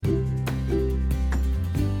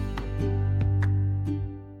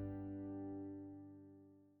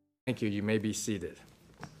Thank you. You may be seated.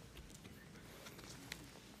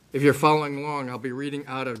 If you're following along, I'll be reading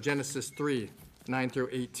out of Genesis 3, 9 through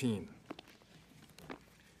 18.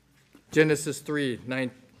 Genesis 3,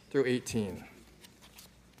 9 through 18.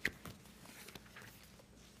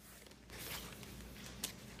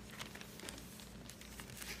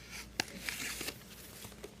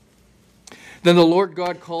 Then the Lord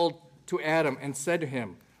God called to Adam and said to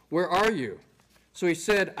him, "Where are you?" So he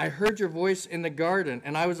said, "I heard your voice in the garden,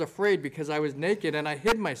 and I was afraid because I was naked, and I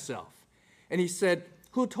hid myself." And he said,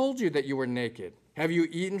 "Who told you that you were naked? Have you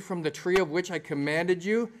eaten from the tree of which I commanded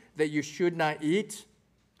you that you should not eat?"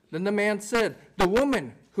 Then the man said, "The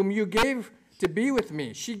woman whom you gave to be with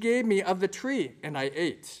me, she gave me of the tree, and I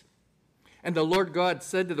ate." And the Lord God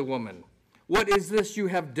said to the woman, "What is this you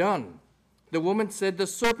have done?" The woman said, "The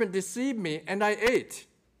serpent deceived me, and I ate."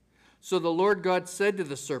 So the Lord God said to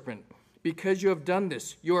the serpent, "Because you have done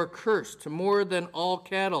this, you are cursed more than all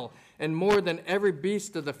cattle and more than every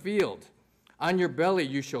beast of the field. On your belly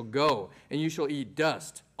you shall go, and you shall eat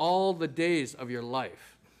dust all the days of your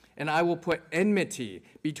life. And I will put enmity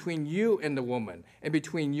between you and the woman, and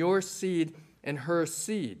between your seed and her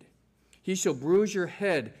seed. He shall bruise your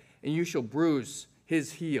head, and you shall bruise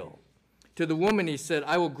his heel." To the woman he said,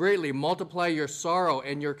 "I will greatly multiply your sorrow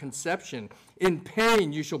and your conception. In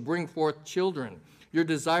pain you shall bring forth children. Your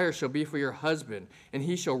desire shall be for your husband, and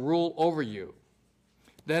he shall rule over you."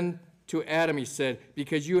 Then to Adam he said,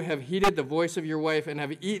 "Because you have heeded the voice of your wife and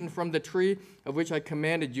have eaten from the tree of which I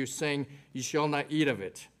commanded you, saying, 'You shall not eat of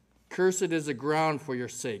it.' Cursed is the ground for your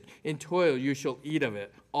sake. In toil you shall eat of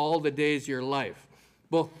it all the days of your life.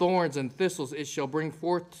 Both thorns and thistles it shall bring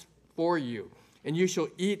forth for you. And you shall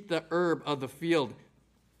eat the herb of the field,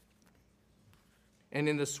 and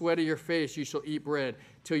in the sweat of your face you shall eat bread,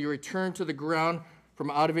 till you return to the ground, from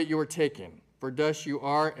out of it you were taken. For dust you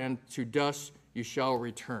are, and to dust you shall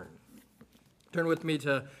return." Turn with me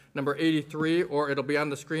to number 83, or it'll be on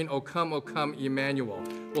the screen, O come, Emmanuel.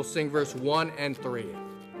 We'll sing verse 1 and 3.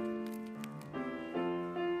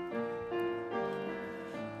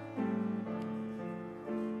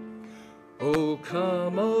 O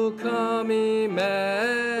come, Emmanuel,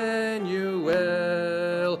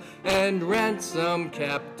 and ransom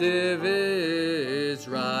captive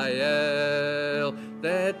Israel,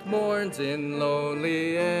 that mourns in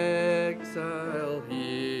lonely exile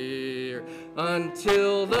here,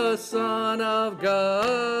 until the Son of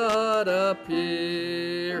God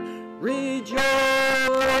appear.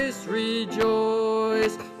 Rejoice,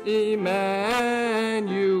 rejoice, Emmanuel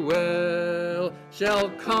shall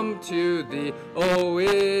come to thee, O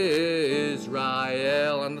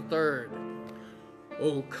Israel. And the third,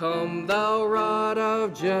 O come, thou rod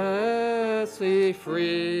of Jesse,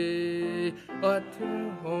 free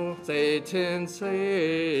until Satan's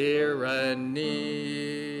tyranny.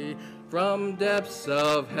 From depths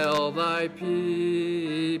of hell thy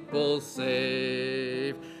people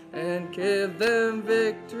save, and give them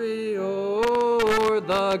victory o'er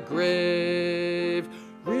the grave.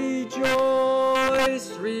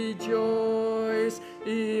 Rejoice, rejoice,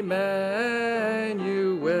 Emmanuel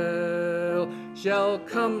shall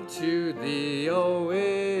come to thee, O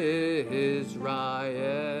Israel.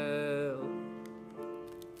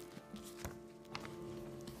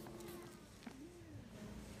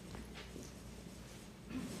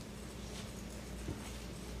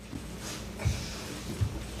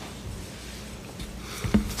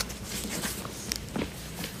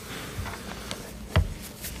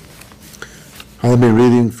 I'll be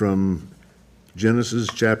reading from Genesis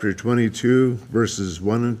chapter 22, verses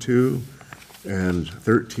 1 and 2, and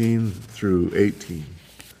 13 through 18.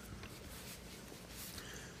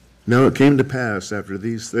 Now it came to pass after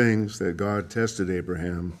these things that God tested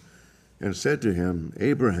Abraham and said to him,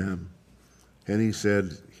 "Abraham." And he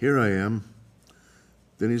said, "Here I am."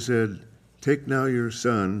 Then he said, "Take now your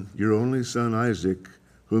son, your only son Isaac,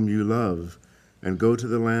 whom you love, and go to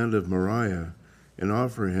the land of Moriah, and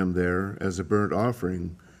offer him there as a burnt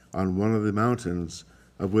offering on one of the mountains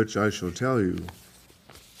of which I shall tell you."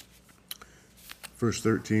 Verse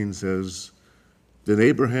 13 says, "Then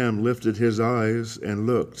Abraham lifted his eyes and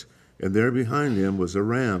looked, and there behind him was a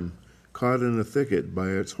ram caught in a thicket by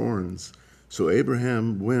its horns. So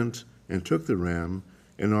Abraham went and took the ram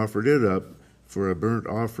and offered it up for a burnt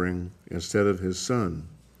offering instead of his son.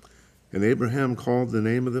 And Abraham called the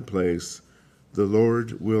name of the place, 'The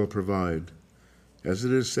Lord will provide.' As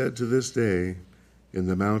it is said to this day, 'In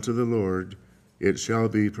the mount of the Lord it shall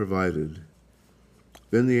be provided.'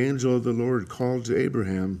 Then the angel of the Lord called to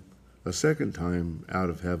Abraham a second time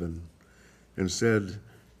out of heaven, and said,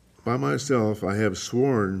 'By myself I have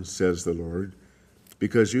sworn, says the Lord,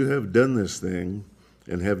 because you have done this thing,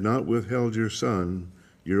 and have not withheld your Son,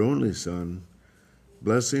 your only Son.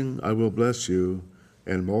 Blessing, I will bless you,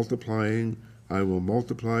 and multiplying, I will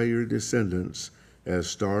multiply your descendants as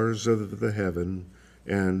stars of the heaven,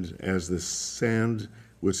 and as the sand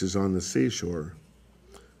which is on the seashore.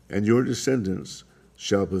 And your descendants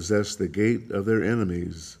shall possess the gate of their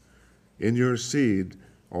enemies. In your seed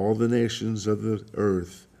all the nations of the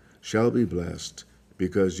earth shall be blessed,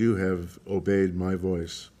 because you have obeyed my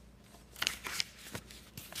voice.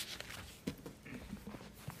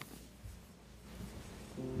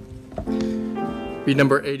 Be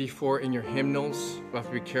number 84 in your hymnals. We'll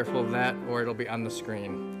have to be careful of that, or it'll be on the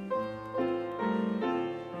screen.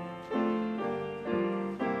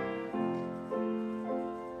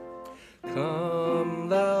 Come,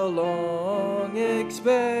 thou long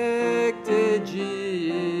expected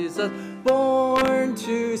Jesus, born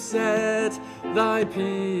to set thy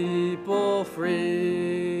people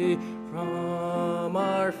free. From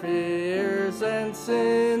our fears and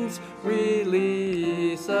sins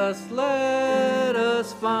release us, let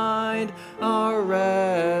us find our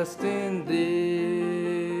rest in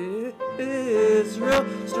thee. Israel,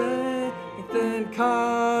 strength and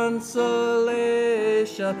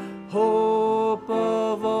consolation, hope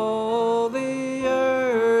of all the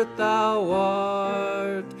earth thou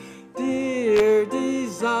art, dear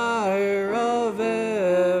desire of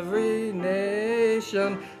every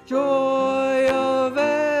nation, joy of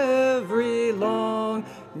every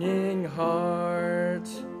longing heart.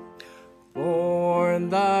 Born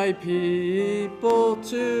thy people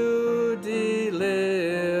to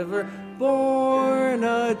deliver, born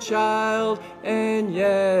a child and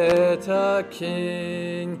yet a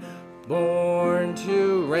king, born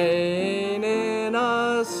to reign in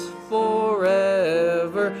us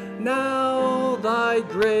forever. Now thy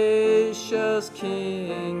gracious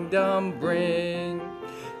kingdom bring,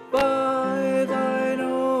 by thine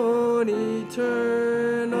own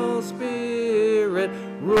eternal Spirit,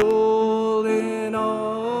 rule in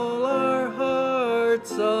all our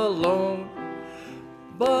hearts alone.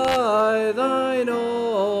 By thine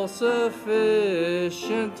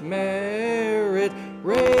all-sufficient merit,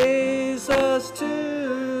 raise us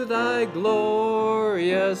to thy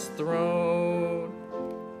glorious throne.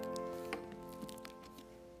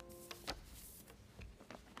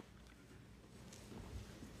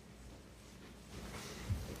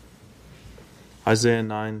 Isaiah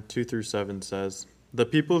 9, 2-7 says, "The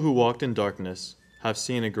people who walked in darkness have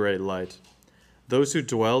seen a great light. Those who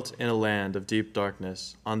dwelt in a land of deep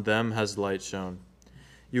darkness, on them has light shone.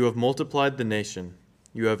 You have multiplied the nation.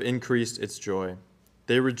 You have increased its joy.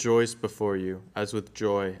 They rejoice before you as with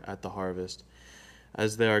joy at the harvest,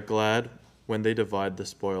 as they are glad when they divide the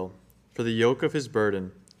spoil. For the yoke of his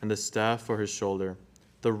burden and the staff for his shoulder,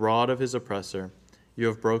 the rod of his oppressor, you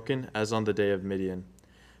have broken as on the day of Midian.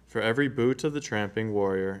 For every boot of the tramping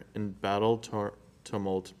warrior in battle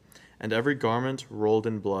tumult, and every garment rolled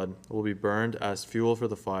in blood will be burned as fuel for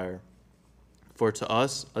the fire. For to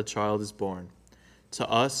us a child is born, to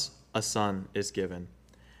us a son is given,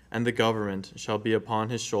 and the government shall be upon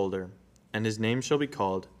his shoulder, and his name shall be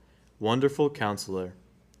called Wonderful Counselor,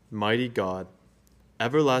 Mighty God,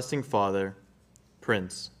 Everlasting Father,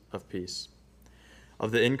 Prince of Peace.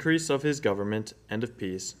 Of the increase of his government and of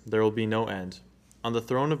peace there will be no end, on the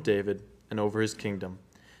throne of David and over his kingdom,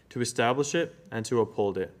 to establish it and to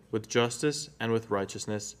uphold it with justice and with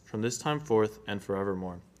righteousness from this time forth and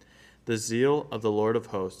forevermore. The zeal of the Lord of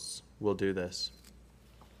hosts will do this."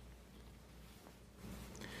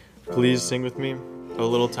 Please sing with me, O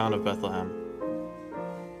little town of Bethlehem.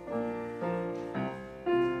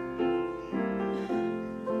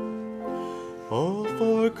 Oh,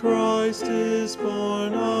 for Christ is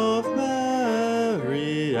born of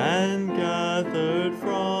Mary and gathered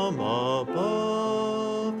from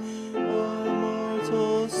above. While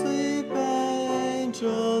mortals sleep,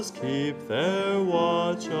 angels keep their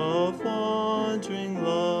watch of wandering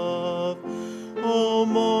love. Oh,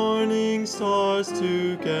 morning stars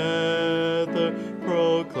together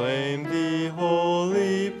proclaim the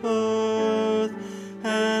holy birth,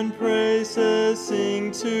 and praises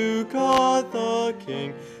sing to God the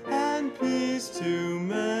King, and peace to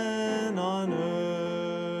men on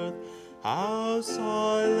earth. How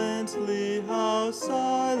silently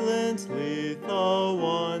the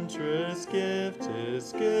wondrous gift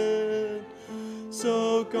is given.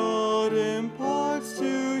 So God imparts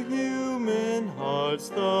to human hearts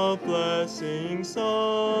the blessings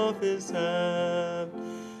of his hand.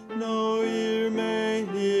 No ear may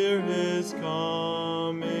hear his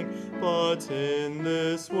coming, but in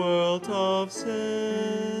this world of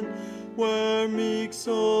sin, where their meek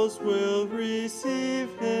souls will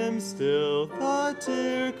receive him still, the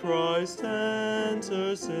dear Christ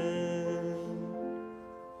enters in.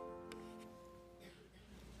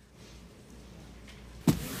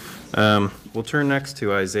 We'll turn next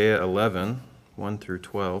to Isaiah 11, 1 through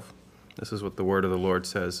 12. This is what the word of the Lord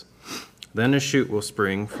says. Then a shoot will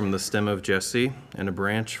spring from the stem of Jesse, and a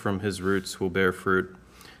branch from his roots will bear fruit.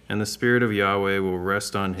 And the Spirit of Yahweh will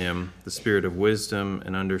rest on him, the Spirit of wisdom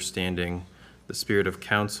and understanding, the Spirit of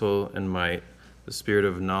counsel and might, the Spirit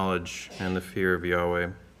of knowledge and the fear of Yahweh.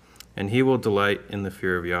 And he will delight in the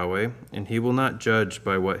fear of Yahweh, and he will not judge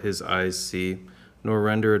by what his eyes see, nor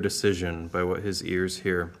render a decision by what his ears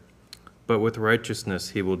hear. But with righteousness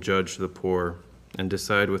he will judge the poor, and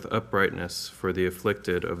decide with uprightness for the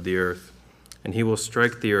afflicted of the earth. And he will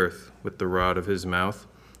strike the earth with the rod of his mouth,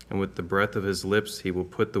 and with the breath of his lips he will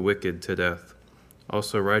put the wicked to death.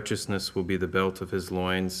 Also righteousness will be the belt of his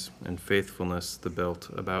loins, and faithfulness the belt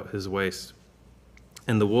about his waist.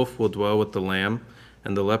 And the wolf will dwell with the lamb,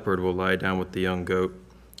 and the leopard will lie down with the young goat,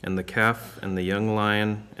 and the calf and the young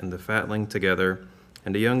lion and the fatling together,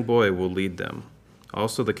 and a young boy will lead them.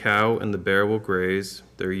 Also the cow and the bear will graze,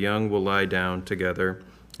 their young will lie down together,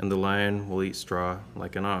 and the lion will eat straw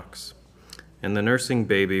like an ox. And the nursing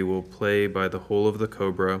baby will play by the hole of the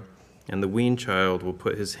cobra, and the weaned child will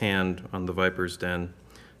put his hand on the viper's den.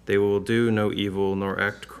 They will do no evil nor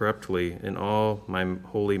act corruptly in all my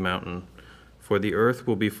holy mountain. For the earth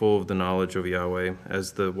will be full of the knowledge of Yahweh,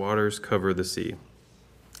 as the waters cover the sea.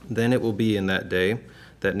 Then it will be in that day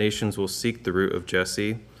that nations will seek the root of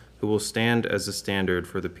Jesse, who will stand as a standard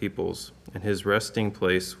for the peoples, and his resting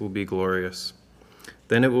place will be glorious.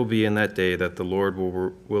 Then it will be in that day that the Lord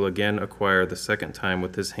will again acquire the second time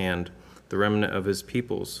with his hand the remnant of his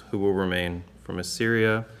peoples who will remain from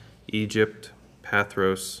Assyria, Egypt,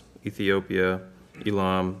 Pathros, Ethiopia,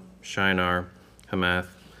 Elam, Shinar,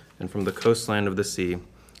 Hamath, and from the coastland of the sea.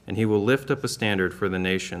 And he will lift up a standard for the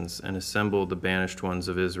nations and assemble the banished ones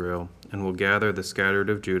of Israel, and will gather the scattered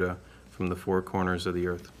of Judah from the four corners of the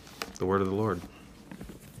earth. The word of the Lord.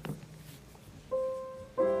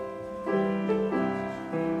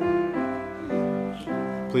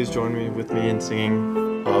 Please join me with me in singing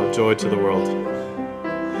Joy to the World.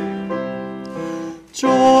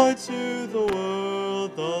 Joy to the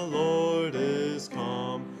world, the Lord is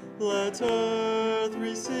come. Let earth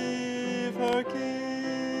receive her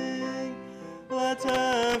King. Let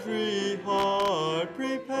every heart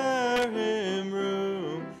prepare him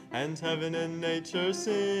room. And heaven and nature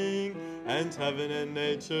sing, and heaven and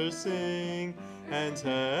nature sing. And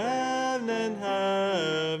heaven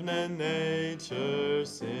and nature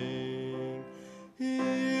sing.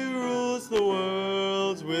 He rules the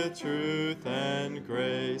world with truth and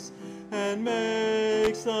grace, and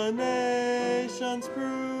makes the nations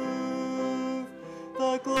prove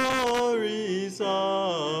the glories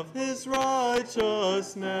of his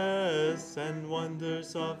righteousness, and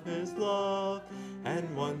wonders of his love,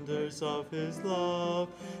 and wonders of his love,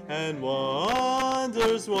 and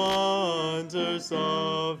wonders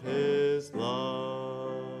of his love.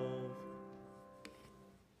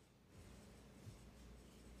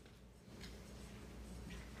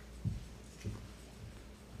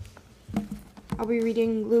 I'll be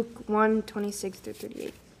reading Luke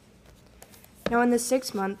 1:26-38. Now in the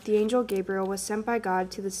 6th month, the angel Gabriel was sent by God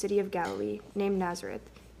to the city of Galilee, named Nazareth,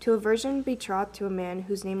 to a virgin betrothed to a man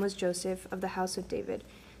whose name was Joseph, of the house of David.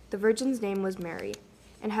 The virgin's name was Mary.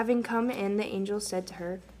 And having come in, the angel said to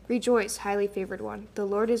her, "Rejoice, highly favored one, the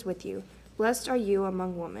Lord is with you. Blessed are you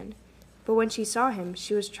among women." But when she saw him,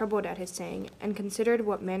 she was troubled at his saying, and considered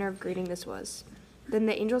what manner of greeting this was. Then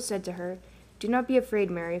the angel said to her, "Do not be afraid,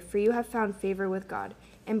 Mary, for you have found favor with God.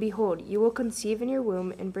 And behold, you will conceive in your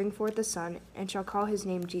womb and bring forth a son, and shall call his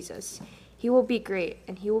name Jesus. He will be great,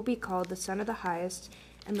 and he will be called the Son of the Highest,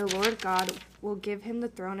 and the Lord God will give him the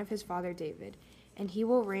throne of his father David, and he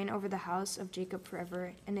will reign over the house of Jacob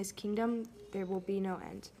forever, and his kingdom there will be no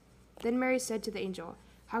end." Then Mary said to the angel,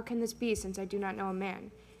 "How can this be, since I do not know a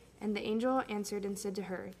man?" And the angel answered and said to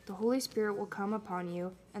her, "The Holy Spirit will come upon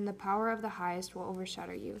you, and the power of the Highest will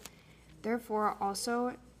overshadow you. Therefore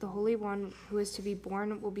also the Holy One who is to be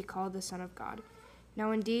born will be called the Son of God.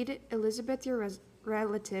 Now indeed, Elizabeth, your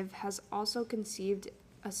relative, has also conceived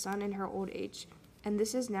a son in her old age, and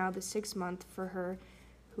this is now the 6th month for her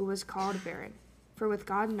who was called barren. For with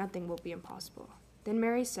God nothing will be impossible." Then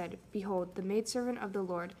Mary said, "Behold, the maidservant of the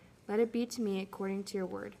Lord, let it be to me according to your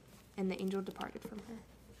word." And the angel departed from her.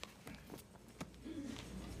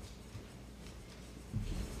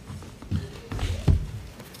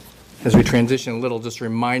 As we transition a little, just a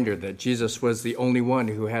reminder that Jesus was the only one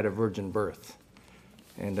who had a virgin birth.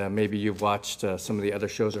 And maybe you've watched some of the other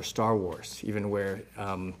shows or Star Wars, even where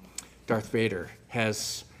Darth Vader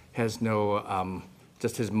has no,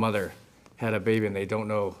 just his mother had a baby and they don't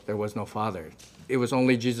know there was no father. It was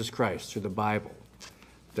only Jesus Christ through the Bible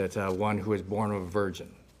that one who was born of a virgin.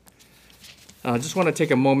 I just want to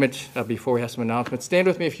take a moment before we have some announcements. Stand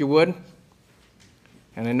with me if you would.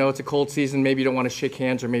 And I know it's a cold season. Maybe you don't want to shake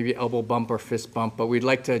hands or maybe elbow bump or fist bump, but we'd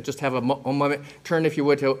like to just have a moment. Turn, if you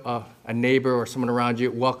would, to a neighbor or someone around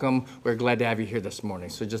you. Welcome. We're glad to have you here this morning.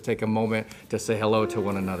 So just take a moment to say hello to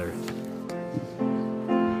one another.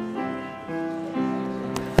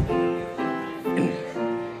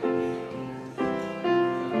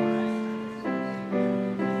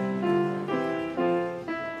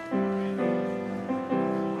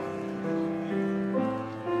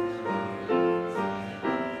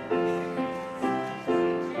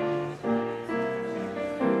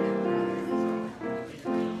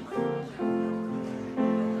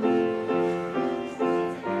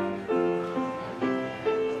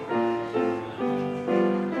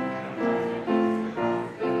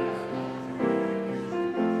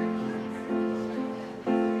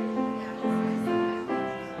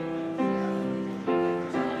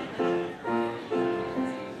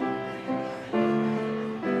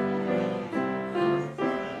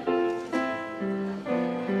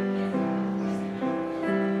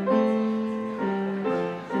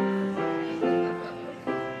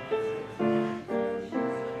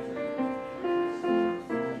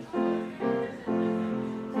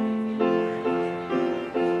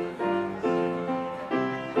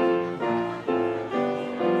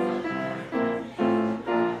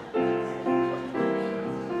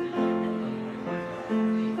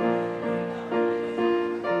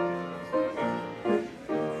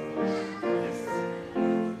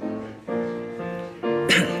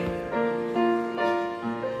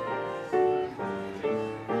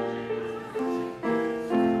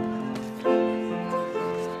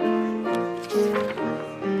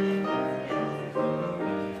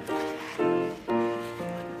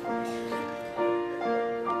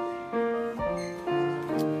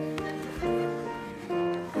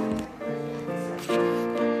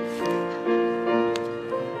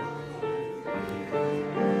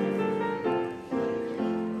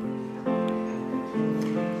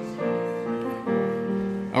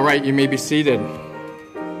 All right, you may be seated.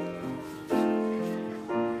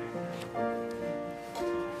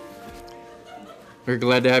 We're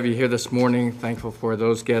glad to have you here this morning. Thankful for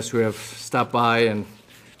those guests who have stopped by and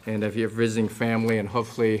if you're visiting family and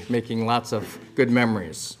hopefully making lots of good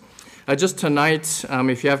memories. Just tonight,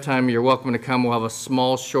 if you have time, you're welcome to come. We'll have a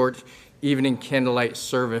small, short evening candlelight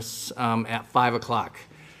service at 5 o'clock.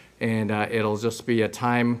 And it'll just be a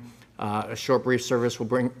time, a short, brief service.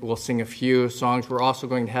 We'll sing a few songs. We're also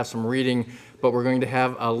going to have some reading, but we're going to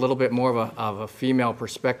have a little bit more of a female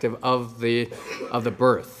perspective of the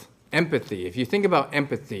birth. Empathy. If you think about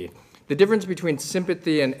empathy, the difference between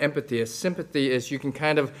sympathy and empathy is you can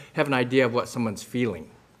kind of have an idea of what someone's feeling.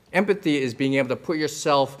 Empathy is being able to put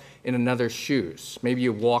yourself in another's shoes. Maybe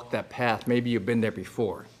you walked that path. Maybe you've been there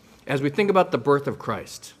before. As we think about the birth of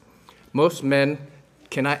Christ, most men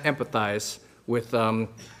cannot empathize with the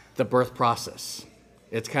birth process.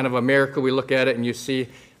 It's kind of a miracle. We look at it and you see,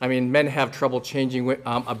 men have trouble changing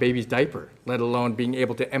a baby's diaper, let alone being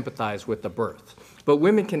able to empathize with the birth. But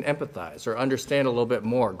women can empathize or understand a little bit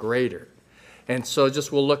more, greater. And so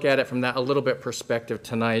just we'll look at it from that a little bit perspective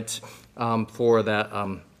tonight for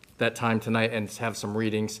that time tonight and have some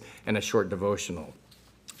readings and a short devotional.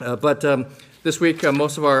 But this week,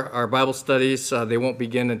 most of our Bible studies, they won't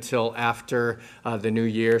begin until after the new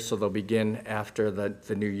year, so they'll begin after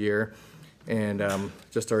the new year. And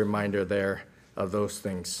just a reminder there of those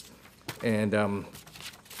things. And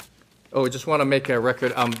I just want to make a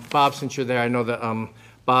record. Bob, since you're there, I know that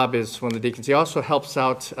Bob is one of the deacons. He also helps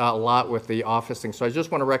out a lot with the office thing. So I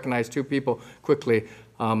just want to recognize two people quickly.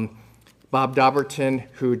 Bob Dauberton,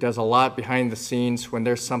 who does a lot behind the scenes when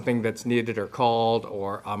there's something that's needed or called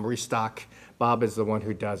or restock. Bob is the one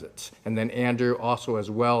who does it. And then Andrew also as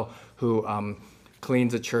well, who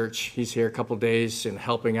cleans the church. He's here a couple days and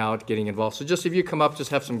helping out, getting involved. So just if you come up,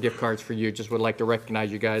 just have some gift cards for you. Just would like to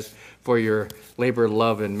recognize you guys for your labor,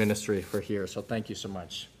 love, and ministry for here. So thank you so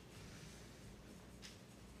much.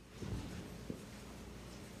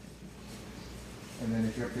 And then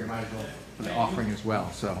if you're up here, might as well for the offering as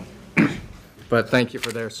well. So, but thank you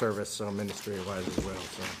for their service, ministry-wise as well.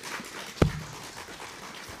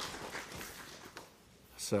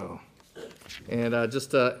 And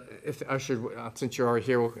just if the ushers, since you're already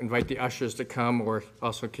here, we'll invite the ushers to come, or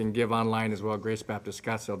also can give online as well,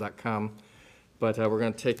 gracebaptistscottsdale.com. But we're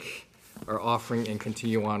going to take our offering and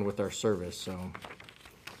continue on with our service. So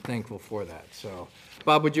thankful for that. So,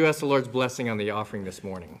 Bob, would you ask the Lord's blessing on the offering this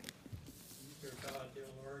morning? Dear God, dear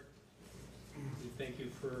Lord, we thank you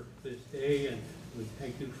for this day, and we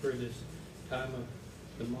thank you for this time of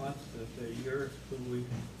the month of the year when we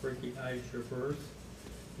recognize your birth.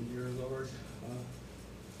 And dear Lord,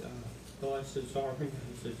 bless this offering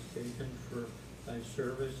as it's taken for thy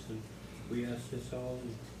service, and we ask this all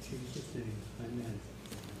in Jesus' name. Amen.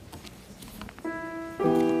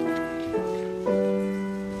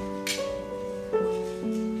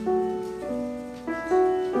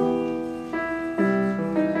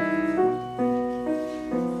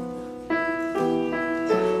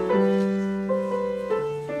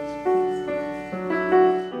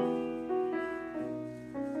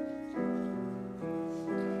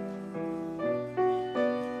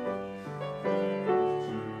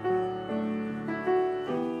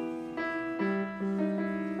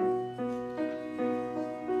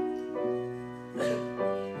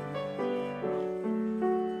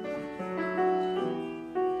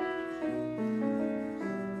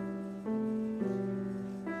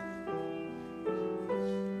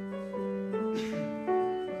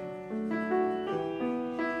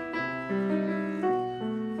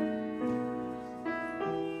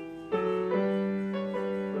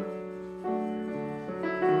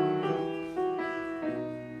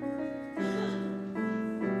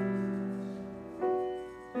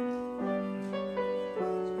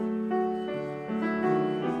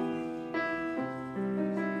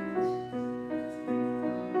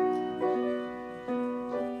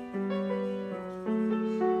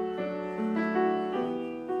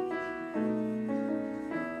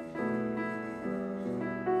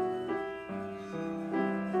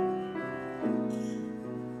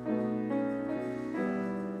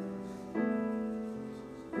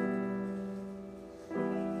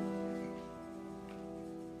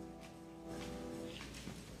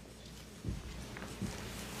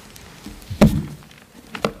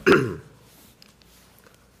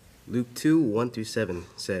 Luke 2:1-7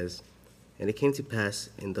 says, "And it came to pass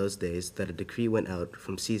in those days that a decree went out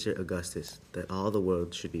from Caesar Augustus that all the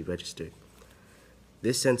world should be registered.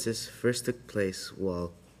 This census first took place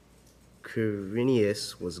while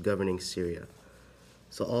Quirinius was governing Syria.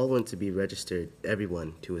 So all went to be registered,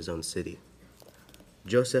 everyone to his own city.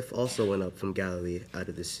 Joseph also went up from Galilee out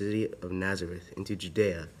of the city of Nazareth into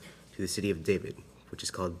Judea to the city of David, which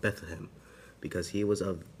is called Bethlehem, because he was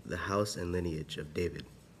of the house and lineage of David,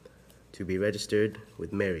 to be registered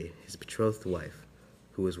with Mary, his betrothed wife,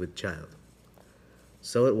 who was with child.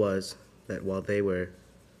 So it was that while they were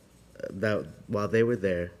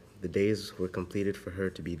there, the days were completed for her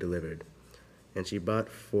to be delivered. And she brought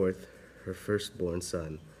forth her firstborn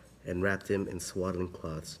son, and wrapped him in swaddling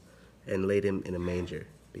cloths, and laid him in a manger,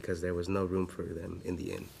 because there was no room for them in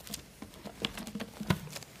the inn."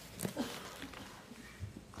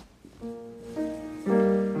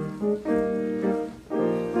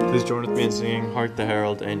 Please join with me in singing "Hark the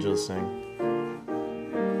Herald Angels Sing."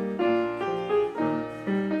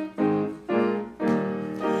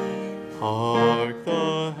 Hark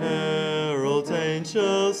the herald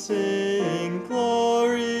angels sing,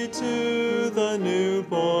 glory to the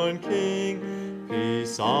newborn King.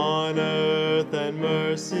 Peace on earth and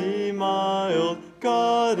mercy mild,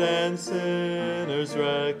 God and sinners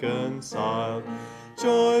reconciled.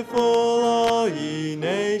 Joyful all ye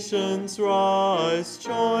nations rise,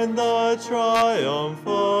 join the triumph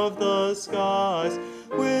of the skies.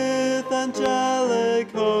 With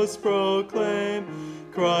angelic hosts proclaim,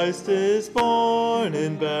 Christ is born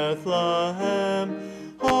in Bethlehem.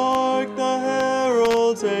 Hark the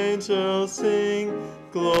herald angels sing,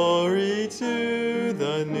 glory to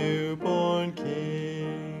the newborn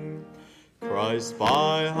King. Christ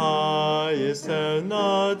by highest heaven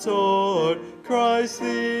adored, Christ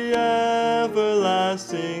the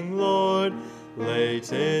everlasting Lord.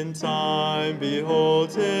 Late in time,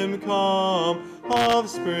 behold him come,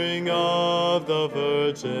 offspring of the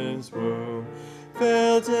Virgin's womb.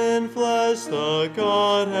 Veiled in flesh the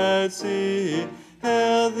Godhead see,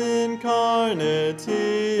 hail incarnate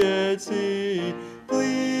deity.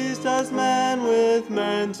 Pleased as man with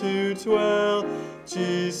men to dwell,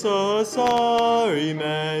 Jesus our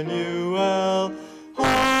Emmanuel.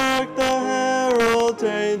 Hark the herald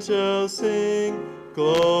angels sing,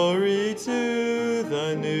 glory to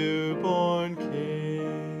the newborn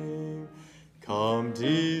King. Come,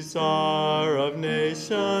 desire of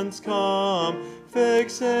nations, come,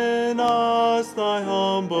 fix in us thy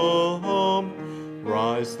humble home.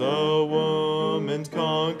 Rise the woman's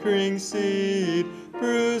conquering seed,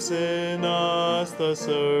 bruise in us the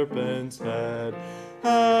serpent's head.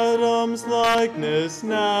 Adam's likeness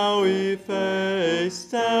now efface,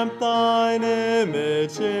 stamp thine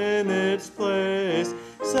image in its place.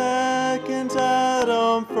 Second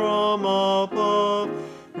Adam from above,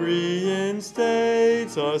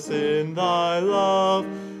 reinstate us in thy love.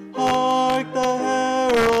 Hark, the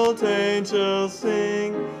herald angels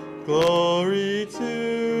sing, glory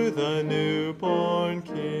to the newborn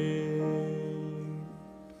King.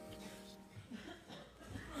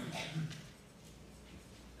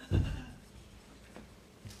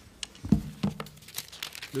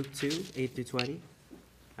 Luke 2, 8-20.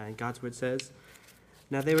 And God's word says,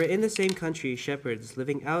 Now they were in the same country shepherds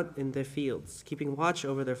living out in their fields, keeping watch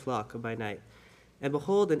over their flock by night. And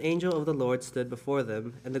behold, an angel of the Lord stood before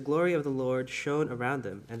them, and the glory of the Lord shone around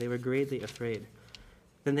them, and they were greatly afraid.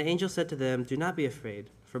 Then the angel said to them, Do not be afraid,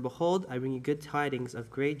 for behold, I bring you good tidings of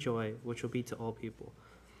great joy, which will be to all people.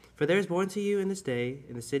 For there is born to you in this day,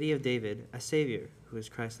 in the city of David, a Savior, who is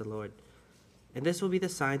Christ the Lord. And this will be the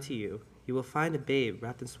sign to you. You will find a babe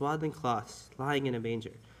wrapped in swaddling cloths, lying in a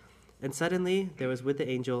manger. And suddenly there was with the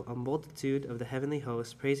angel a multitude of the heavenly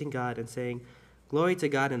host, praising God and saying, Glory to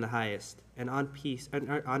God in the highest, and on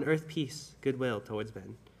earth peace, goodwill towards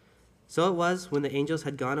men. So it was, when the angels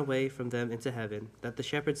had gone away from them into heaven, that the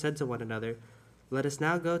shepherds said to one another, Let us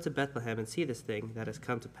now go to Bethlehem and see this thing that has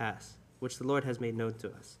come to pass, which the Lord has made known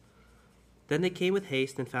to us. Then they came with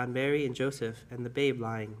haste and found Mary and Joseph and the babe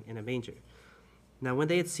lying in a manger. Now when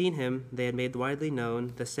they had seen him, they had made widely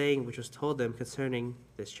known the saying which was told them concerning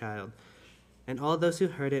this child. And all those who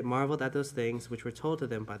heard it marveled at those things which were told to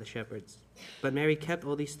them by the shepherds. But Mary kept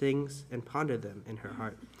all these things and pondered them in her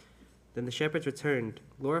heart. Then the shepherds returned,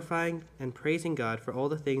 glorifying and praising God for all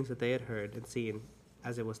the things that they had heard and seen,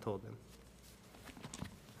 as it was told them.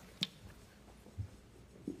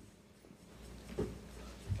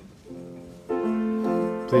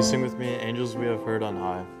 Please sing with me, Angels We Have Heard on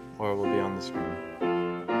High, or it will be on the screen.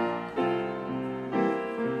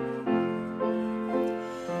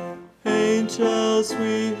 Angels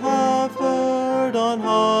we have heard on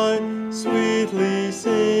high, sweetly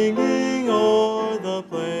singing o'er the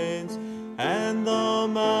plains, and the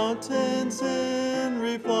mountains in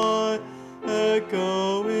reply,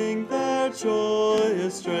 echoing their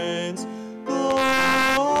joyous strains. Gloria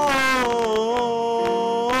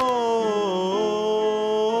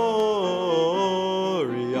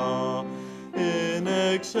in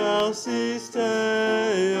excelsis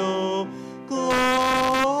Deo.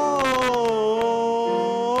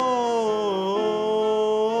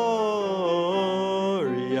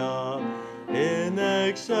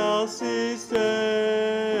 Excelsis Deo.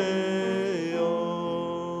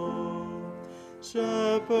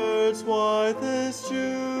 Shepherds, why this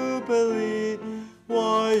jubilee?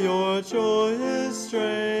 Why your joyous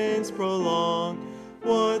strains prolong?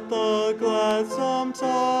 What the gladsome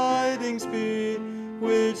tidings be,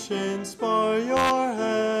 which inspire your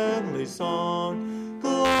heavenly song?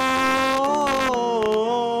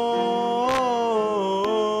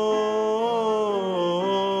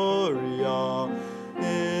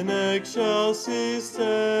 Excelsis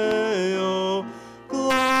Deo.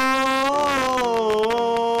 Gloria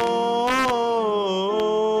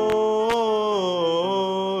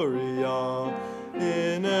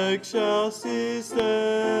in excelsis Deo.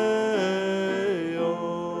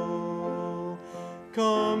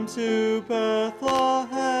 Come to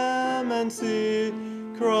Bethlehem and see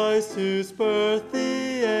Christ, whose birth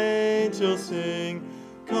the angels sing.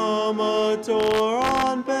 Come adore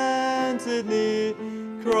on bended knee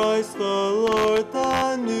Christ the Lord,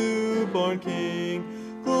 the newborn King.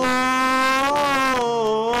 Gloria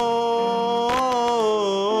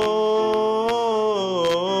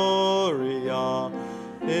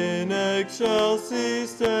in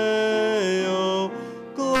excelsis Deo.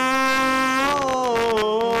 Gloria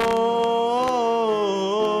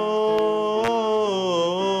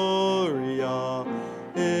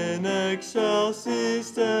in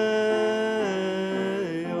excelsis Deo.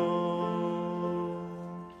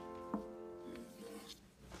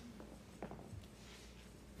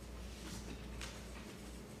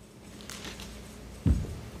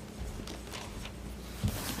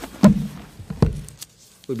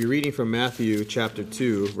 We'll be reading from Matthew chapter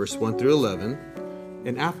 2, verse 1 through 11,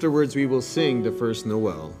 and afterwards we will sing the first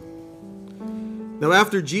Noel. Now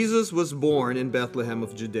after Jesus was born in Bethlehem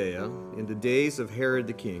of Judea, in the days of Herod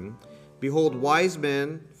the king, behold, wise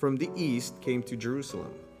men from the east came to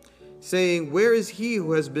Jerusalem, saying, Where is he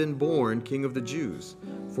who has been born King of the Jews?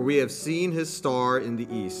 For we have seen his star in the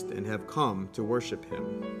east, and have come to worship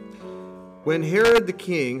him. When Herod the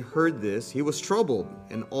king heard this, he was troubled,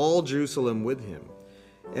 and all Jerusalem with him.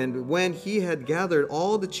 And when he had gathered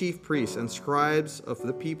all the chief priests and scribes of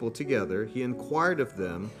the people together, he inquired of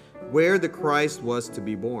them where the Christ was to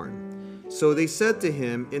be born. So they said to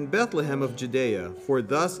him, In Bethlehem of Judea, for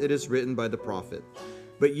thus it is written by the prophet,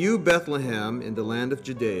 But you, Bethlehem, in the land of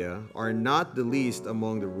Judea, are not the least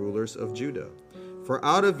among the rulers of Judah. For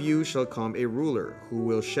out of you shall come a ruler who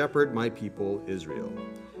will shepherd my people Israel.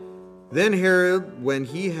 Then Herod, when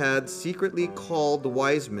he had secretly called the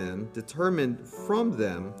wise men, determined from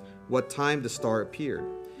them what time the star appeared.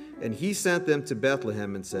 And he sent them to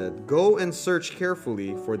Bethlehem and said, Go and search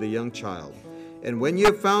carefully for the young child. And when you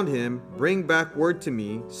have found him, bring back word to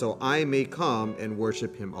me, so I may come and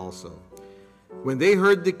worship him also. When they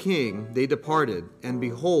heard the king, they departed, and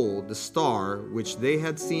behold, the star which they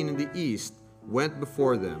had seen in the east went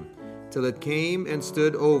before them, till it came and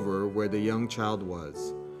stood over where the young child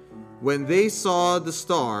was. When they saw the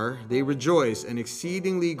star, they rejoiced in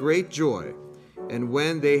exceedingly great joy. And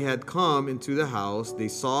when they had come into the house, they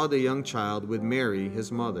saw the young child with Mary,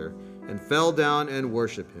 his mother, and fell down and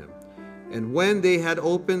worshipped him. And when they had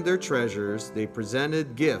opened their treasures, they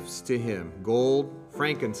presented gifts to him, gold,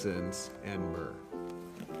 frankincense, and myrrh.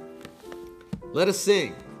 Let us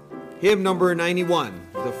sing hymn number 91,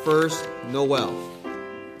 The First Noel.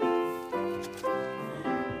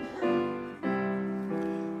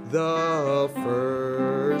 The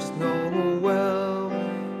first Noel,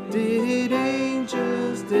 did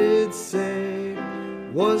angels did say,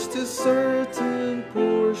 was to certain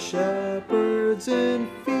poor shepherds in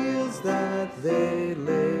fields that they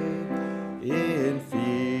lay. In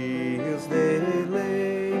fields they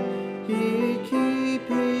lay, he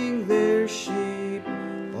keeping their sheep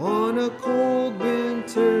on a cold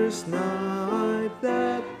winter's night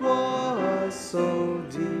that was so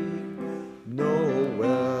deep.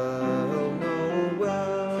 Noel,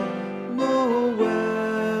 Noel,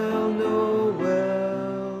 Noel,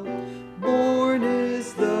 Noel, born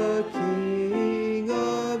is the King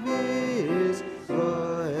of Israel.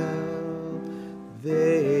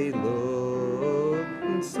 They looked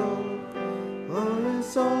and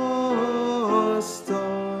saw a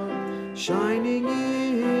star shining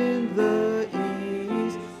in the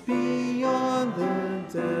east beyond the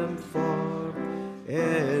dim farm,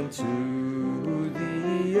 and to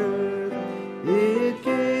the earth it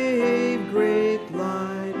gave great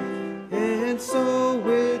light, and so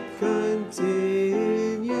it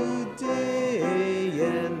continued day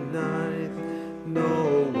and night.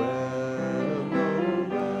 Noel,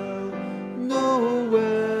 Noel,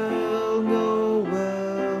 Noel,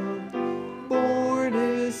 Noel, born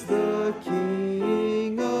is the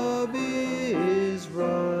King of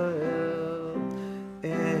Israel.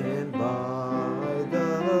 And by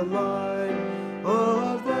the light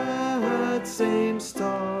of that same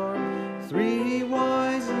star, 3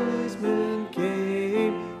 wise men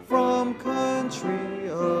came from country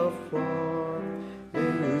afar,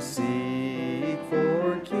 who seek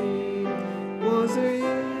for king was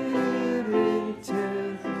their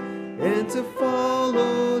intent, and to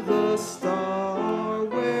follow the star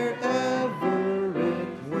wherever it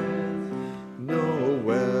went.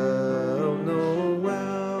 Noel,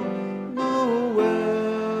 Noel,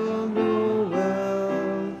 Noel,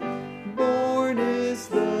 Noel, born is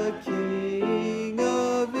the King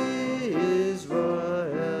of Israel.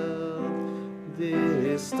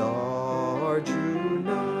 This star drew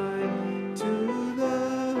nigh to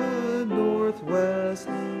the northwest,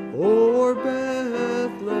 o'er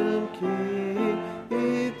Bethlehem King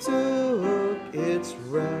it took its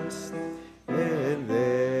rest, and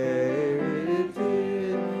there it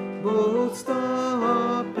did both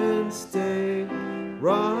stop and stay,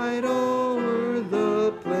 right over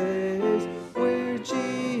the place where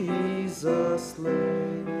Jesus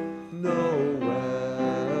lay.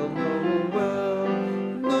 Noel, Noel,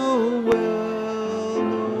 Noel,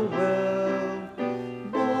 Noel,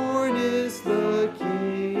 born is the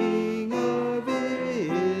King of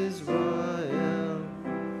Israel.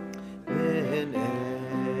 And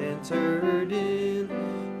entered in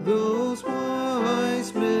those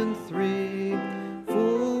wise men 3,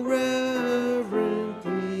 full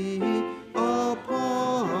reverently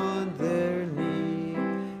upon their knee,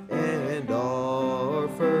 and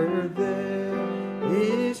offered there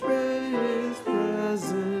his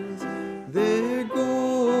presence, their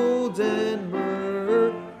gold and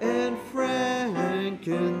myrrh and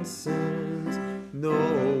frankincense.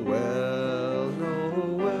 Noel,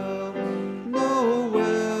 Noel,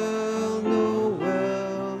 Noel,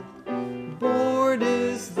 Noel, born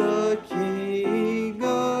is the King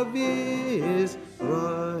of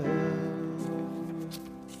Israel.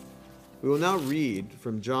 We will now read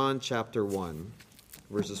from John chapter 1,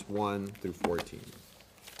 verses 1 through 14.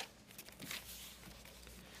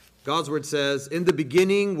 God's word says, "In the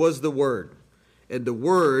beginning was the Word, and the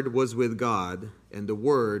Word was with God, and the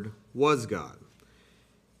Word was God.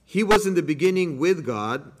 He was in the beginning with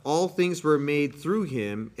God. All things were made through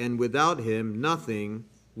him, and without him nothing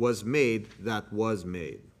was made that was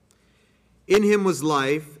made. In him was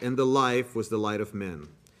life, and the life was the light of men.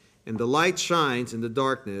 And the light shines in the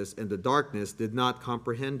darkness, and the darkness did not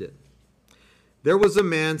comprehend it. There was a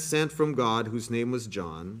man sent from God whose name was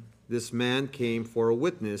John. This man came for a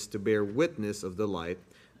witness, to bear witness of the light,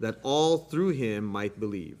 that all through him might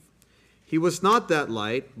believe. He was not that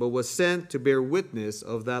light, but was sent to bear witness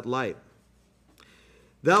of that light.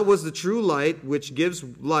 That was the true light, which gives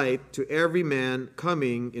light to every man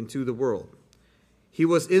coming into the world. He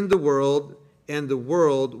was in the world, and the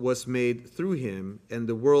world was made through him, and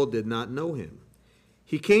the world did not know him.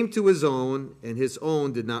 He came to his own, and his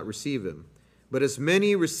own did not receive him. But as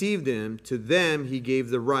many received him, to them he gave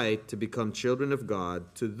the right to become children of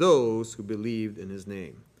God, to those who believed in his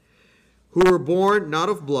name, who were born not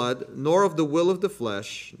of blood, nor of the will of the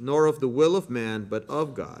flesh, nor of the will of man, but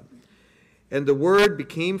of God. And the Word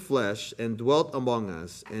became flesh and dwelt among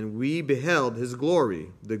us, and we beheld his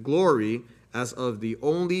glory, the glory as of the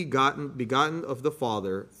only begotten of the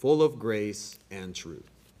Father, full of grace and truth."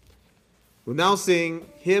 We'll now sing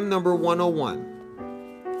hymn number 101,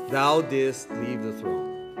 "Thou Didst Leave the Throne."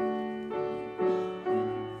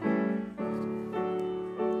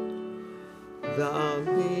 Thou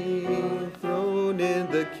being throned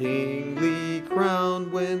in the kingly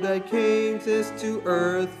crown, when thou camest to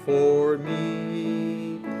earth for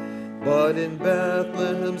me. But in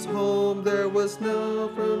Bethlehem's home there was no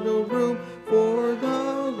room for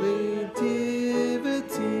thy nativity.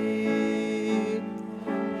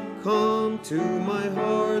 Come to my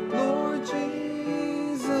heart, Lord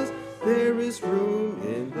Jesus, there is room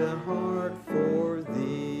in the heart for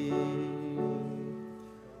thee.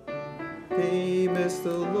 Famous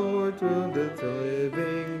the Lord through the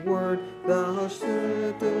living word, thou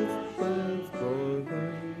shouldest proclaim.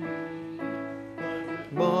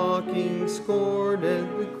 Mocking, scorn,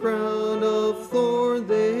 and the crown of thorn,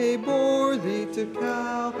 they bore thee to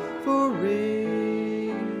Calvary.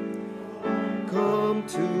 Come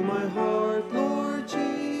to my heart, Lord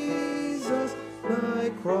Jesus, thy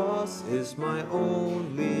cross is my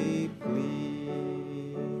only plea.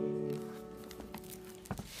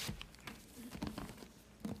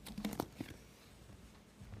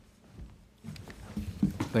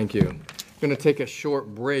 Thank you. I'm going to take a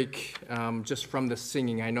short break just from the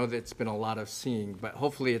singing. I know that it's been a lot of singing, but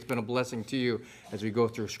hopefully it's been a blessing to you as we go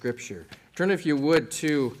through Scripture. Turn, if you would,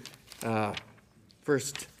 to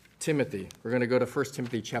 1 Timothy. We're going to go to 1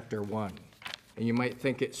 Timothy chapter 1. And you might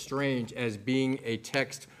think it strange as being a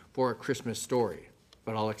text for a Christmas story,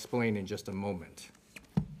 but I'll explain in just a moment.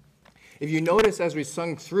 If you notice as we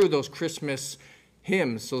sung through those Christmas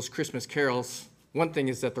hymns, those Christmas carols, one thing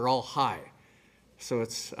is that they're all high. So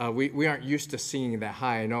it's we aren't used to singing that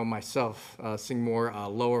high. I know myself sing more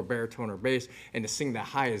lower baritone or bass, and to sing that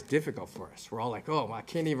high is difficult for us. We're all like, oh, I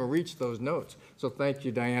can't even reach those notes. So thank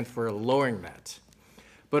you, Diane, for lowering that.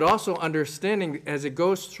 But also understanding as it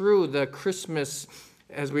goes through the Christmas,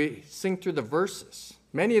 as we sing through the verses,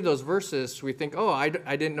 many of those verses we think, oh, I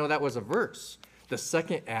didn't know that was a verse. The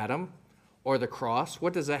second Adam or the cross,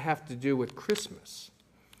 what does that have to do with Christmas?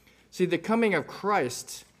 See, the coming of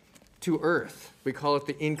Christ to earth, we call it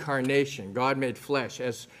the incarnation, God made flesh,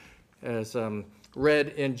 as read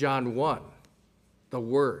in John 1. The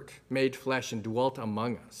Word made flesh and dwelt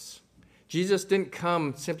among us. Jesus didn't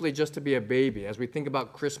come simply just to be a baby. As we think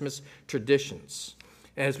about Christmas traditions,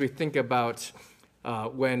 as we think about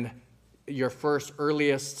when your first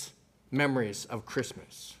earliest memories of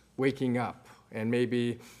Christmas, waking up and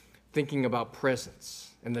maybe thinking about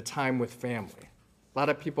presents and the time with family. A lot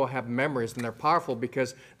of people have memories, and they're powerful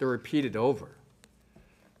because they're repeated over.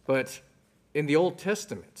 But in the Old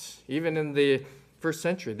Testament, even in the first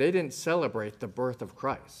century, they didn't celebrate the birth of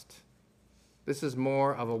Christ. This is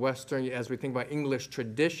more of a Western, as we think about English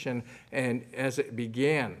tradition, and as it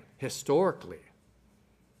began historically.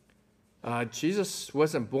 Jesus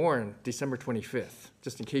wasn't born December 25th,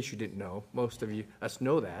 just in case you didn't know. Most of us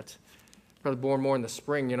know that. Probably born more in the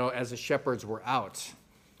spring, as the shepherds were out.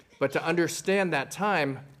 But to understand that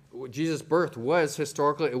time, Jesus' birth was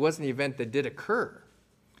historically, it was an event that did occur.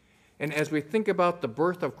 And as we think about the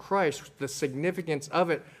birth of Christ, the significance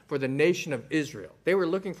of it for the nation of Israel, they were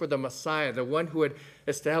looking for the Messiah, the one who had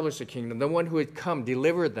established the kingdom, the one who had come,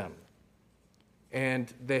 delivered them.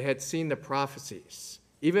 And they had seen the prophecies.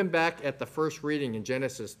 Even back at the first reading in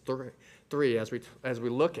Genesis 3, as we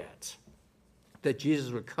look at, that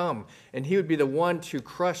Jesus would come, and he would be the one to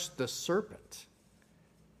crush the serpent.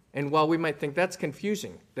 And while we might think that's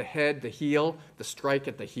confusing, the head, the heel, the strike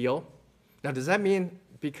at the heel. Now, does that mean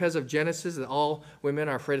because of Genesis that all women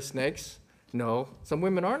are afraid of snakes? No, some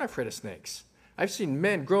women aren't afraid of snakes. I've seen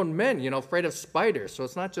men, grown men, afraid of spiders. So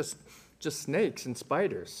it's not just snakes and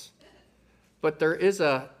spiders. But there is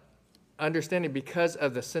a understanding because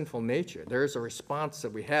of the sinful nature. There is a response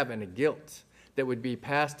that we have and a guilt that would be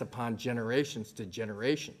passed upon generations to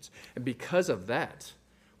generations. And because of that,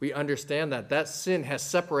 we understand that sin has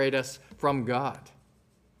separated us from God.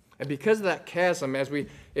 And because of that chasm,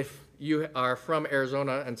 if you are from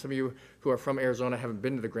Arizona, and some of you who are from Arizona haven't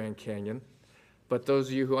been to the Grand Canyon, but those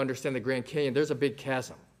of you who understand the Grand Canyon, there's a big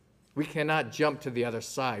chasm. We cannot jump to the other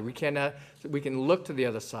side. We can look to the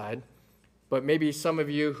other side, but maybe some of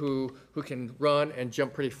you who can run and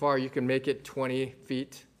jump pretty far, you can make it 20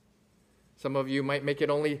 feet. Some of you might make it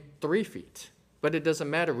only 3 feet, but it doesn't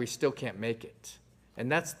matter. We still can't make it.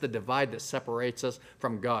 And that's the divide that separates us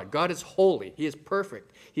from God. God is holy. He is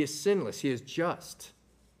perfect. He is sinless. He is just.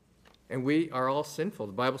 And we are all sinful.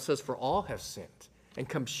 The Bible says, for all have sinned and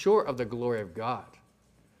come short of the glory of God.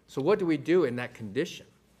 So what do we do in that condition?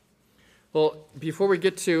 Well, before we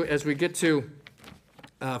get to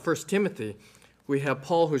 1 Timothy, we have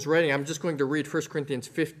Paul who's writing. I'm just going to read 1 Corinthians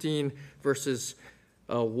 15, verses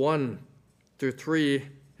 1 through 3,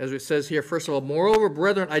 as it says here. First of all, moreover,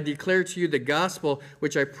 brethren, I declare to you the gospel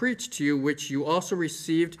which I preached to you, which you also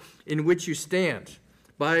received, in which you stand,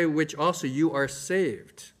 by which also you are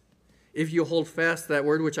saved, if you hold fast that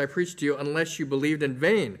word which I preached to you, unless you believed in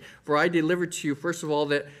vain. For I delivered to you, first of all,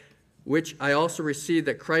 that which I also received,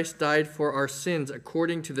 that Christ died for our sins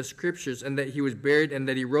according to the Scriptures, and that he was buried, and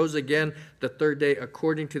that he rose again the third day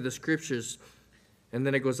according to the Scriptures. And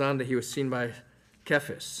then it goes on that he was seen by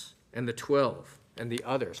Cephas and the 12 and the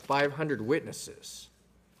others, 500 witnesses.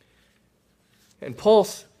 And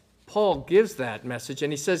Paul gives that message,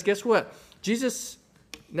 and he says, guess what? Jesus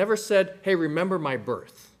never said, hey, remember my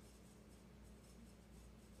birth.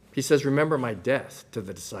 He says, remember my death to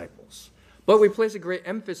the disciples. But we place a great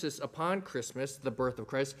emphasis upon Christmas, the birth of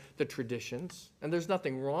Christ, the traditions, and there's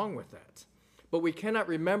nothing wrong with that. But we cannot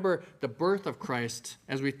remember the birth of Christ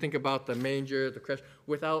as we think about the manger, the crèche,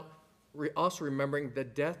 without also remembering the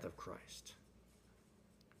death of Christ.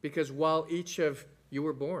 Because while each of you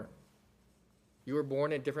were born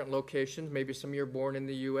in different locations. Maybe some of you were born in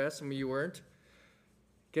the U.S., some of you weren't.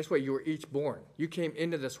 Guess what? You were each born. You came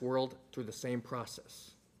into this world through the same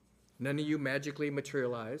process. None of you magically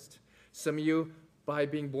materialized. Some of you, by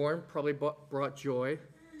being born, probably brought joy.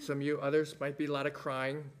 Some of you, others, might be a lot of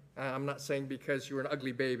crying. I'm not saying because you were an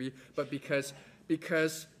ugly baby, but because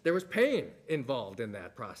there was pain involved in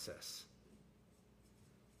that process.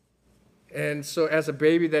 And so as a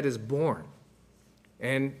baby that is born,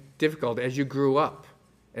 and difficult as you grew up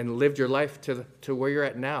and lived your life to where you're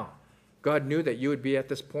at now, God knew that you would be at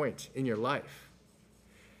this point in your life.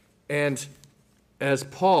 And as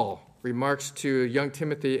Paul remarks to young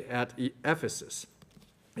Timothy at Ephesus,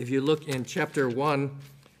 if you look in chapter 1,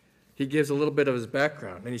 he gives a little bit of his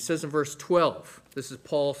background. And he says in verse 12, this is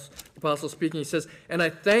Paul, the apostle speaking, he says, and I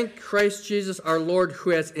thank Christ Jesus our Lord, who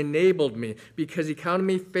has enabled me, because he counted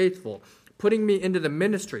me faithful, putting me into the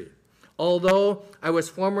ministry, although I was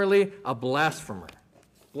formerly a blasphemer.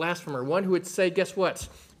 Blasphemer, one who would say, guess what?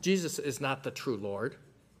 Jesus is not the true Lord.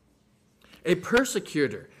 A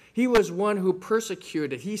persecutor. He was one who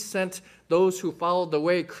persecuted. He sent those who followed the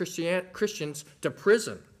way, Christians, to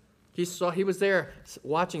prison. He was there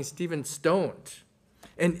watching Stephen stoned.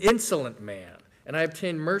 An insolent man, and I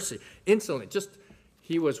obtained mercy. Insolent,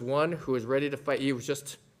 he was one who was ready to fight. He was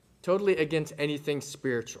just totally against anything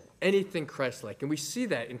spiritual, anything Christ-like. And we see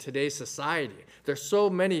that in today's society. There's so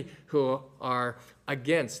many who are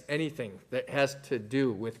against anything that has to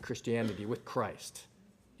do with Christianity, with Christ.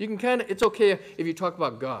 You can it's okay if you talk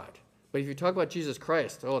about God, but if you talk about Jesus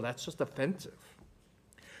Christ, that's just offensive.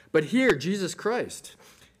 But here, Jesus Christ,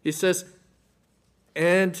 he says,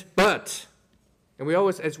 but, and we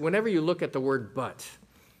always, whenever you look at the word but,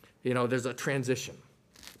 there's a transition.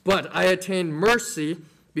 But I attained mercy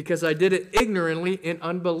because I did it ignorantly in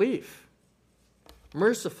unbelief.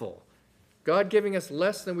 Merciful. God giving us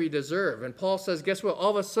less than we deserve. And Paul says, guess what? All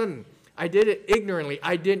of a sudden, I did it ignorantly.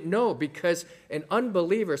 I didn't know, because an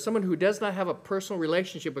unbeliever, someone who does not have a personal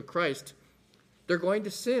relationship with Christ, they're going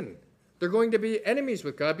to sin. They're going to be enemies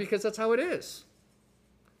with God, because that's how it is.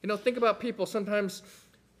 Think about people sometimes,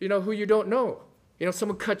 who you don't know.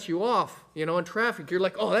 Someone cuts you off, in traffic. You're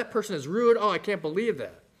like, that person is rude. I can't believe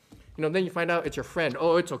that. Then you find out it's your friend.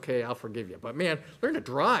 It's okay. I'll forgive you. But man, learn to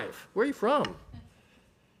drive. Where are you from?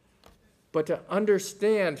 But to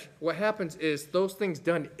understand what happens is those things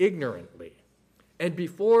done ignorantly. And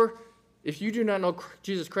if you do not know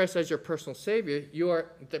Jesus Christ as your personal Savior,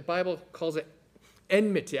 the Bible calls it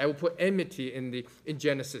enmity. I will put enmity in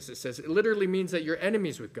Genesis. It says it literally means that you're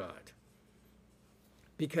enemies with God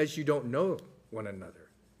because you don't know one another.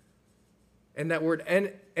 And that word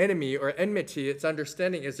enemy or enmity, its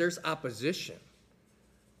understanding is there's opposition.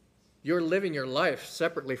 You're living your life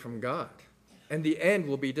separately from God. And the end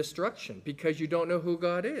will be destruction because you don't know who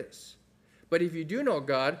God is. But if you do know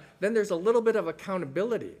God, then there's a little bit of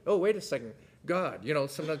accountability. Oh, wait a second. God,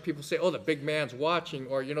 sometimes people say, oh, the big man's watching,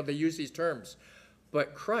 or, they use these terms.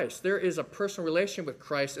 But Christ, there is a personal relation with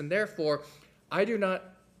Christ, and therefore, I do not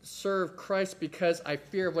serve Christ because I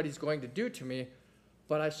fear what he's going to do to me,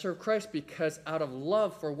 but I serve Christ because out of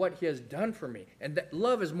love for what he has done for me. And that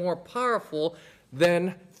love is more powerful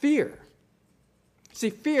than fear. See,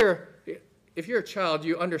 fear, if you're a child,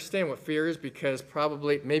 you understand what fear is because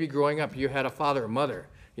maybe growing up you had a father or mother,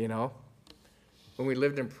 when we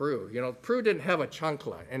lived in Peru. Peru didn't have a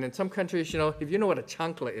chancla. And in some countries, if you know what a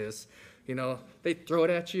chancla is, they throw it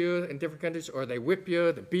at you in different countries, or they whip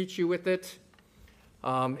you, they beat you with it.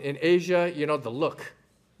 In Asia, the look,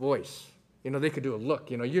 voice. They could do a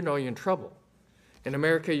look, you're in trouble. In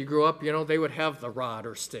America, you grew up, they would have the rod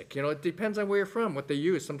or stick. It depends on where you're from, what they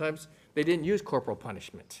use. Sometimes they didn't use corporal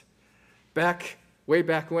punishment. Way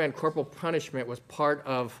back when, corporal punishment was part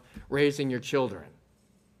of raising your children.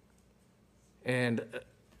 And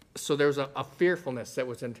so there was a fearfulness that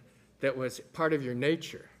was part of your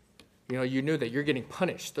nature. You knew that you're getting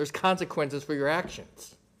punished. There's consequences for your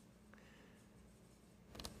actions.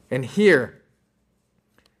 And here,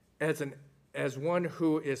 as one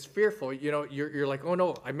who is fearful, you're like, oh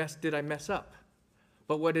no, did I mess up?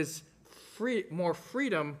 But what is more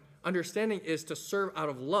freedom, understanding, is to serve out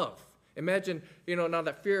of love. Imagine, now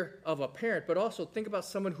that fear of a parent, but also think about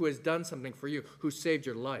someone who has done something for you, who saved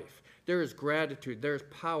your life. There is gratitude, there is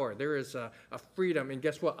power, there is a freedom, and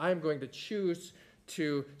guess what? I'm going to choose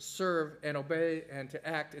to serve and obey and to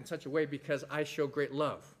act in such a way because I show great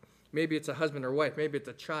love. Maybe it's a husband or wife, maybe it's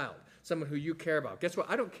a child, someone who you care about. Guess what?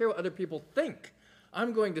 I don't care what other people think.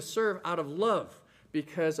 I'm going to serve out of love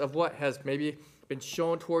because of what has maybe been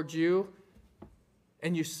shown towards you,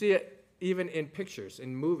 and you see it even in pictures,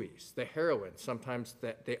 in movies. The heroines, sometimes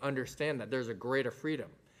that they understand that there's a greater freedom.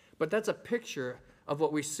 But that's a picture of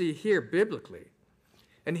what we see here biblically.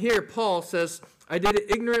 And here Paul says, I did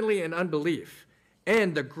it ignorantly in unbelief,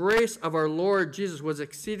 and the grace of our Lord Jesus was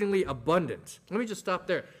exceedingly abundant. Let me just stop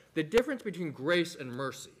there. The difference between grace and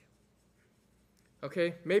mercy.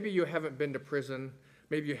 Okay, maybe you haven't been to prison,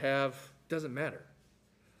 maybe you have, doesn't matter.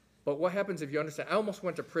 But what happens if you understand? I almost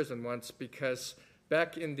went to prison once because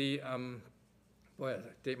back in the, I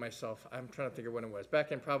date myself, I'm trying to think of when it was.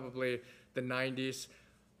 Back in probably the 90s,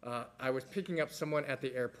 I was picking up someone at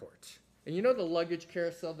the airport. And the luggage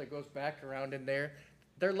carousel that goes back around in there?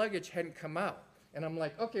 Their luggage hadn't come out. And I'm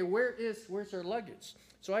like, okay, where's their luggage?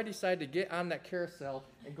 So I decided to get on that carousel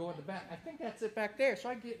and go in the back. I think that's it back there. So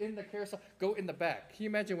I get in the carousel, go in the back. Can you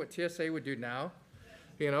imagine what TSA would do now?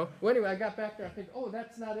 Well, anyway, I got back there. I think, oh,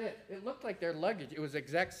 that's not it. It looked like their luggage. It was the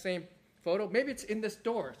exact same photo. Maybe it's in this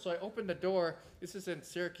door. So I opened the door. This is in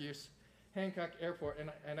Syracuse, Hancock Airport.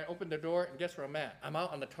 And I opened the door, and guess where I'm at? I'm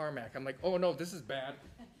out on the tarmac. I'm like, oh, no, this is bad.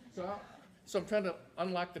 So I'm trying to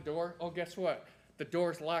unlock the door. Oh, guess what? The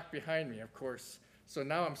door's locked behind me, of course. So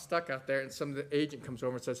now I'm stuck out there, and the agent comes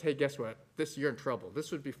over and says, hey, guess what? You're in trouble.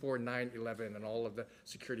 This was before 9/11 and all of the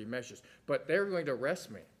security measures. But they were going to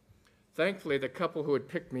arrest me. Thankfully, the couple who had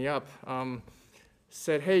picked me up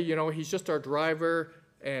said, hey, he's just our driver,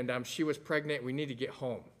 and she was pregnant. We need to get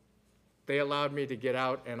home. They allowed me to get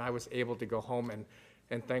out, and I was able to go home,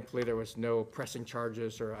 and thankfully there was no pressing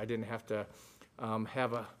charges, or I didn't have to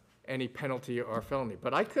have any penalty or felony.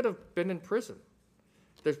 But I could have been in prison.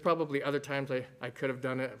 There's probably other times I could have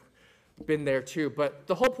done it, been there too. But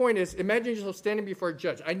the whole point is, imagine yourself standing before a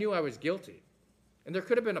judge. I knew I was guilty. And there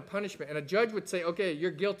could have been a punishment. And a judge would say, okay,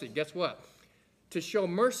 you're guilty. Guess what? To show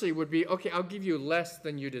mercy would be, okay, I'll give you less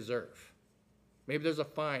than you deserve. Maybe there's a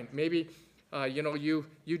fine. Maybe,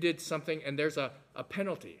 you did something and there's a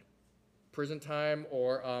penalty, prison time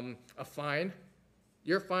or a fine.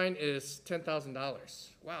 Your fine is $10,000.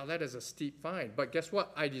 Wow, that is a steep fine. But guess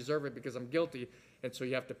what? I deserve it because I'm guilty, and so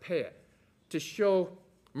you have to pay it. To show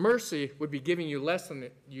mercy would be giving you less than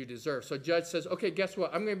you deserve. So a judge says, okay, guess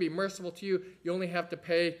what? I'm going to be merciful to you. You only have to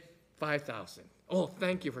pay $5,000. Oh,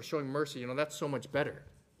 thank you for showing mercy. That's so much better.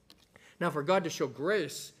 Now, for God to show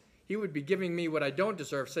grace, he would be giving me what I don't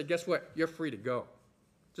deserve. Say, guess what? You're free to go.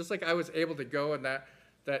 Just like I was able to go, and that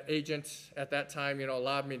agent at that time,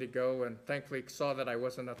 allowed me to go, and thankfully saw that I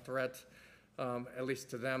wasn't a threat at least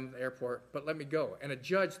to them, the airport, but let me go. And a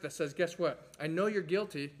judge that says, guess what? I know you're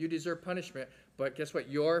guilty, you deserve punishment, but guess what?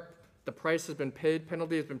 The price has been paid,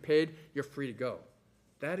 penalty has been paid, you're free to go.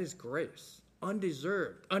 That is grace,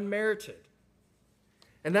 undeserved, unmerited.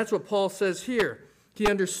 And that's what Paul says here. He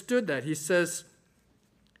understood that. He says,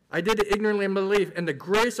 I did it ignorantly in belief, and the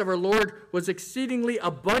grace of our Lord was exceedingly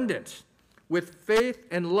abundant with faith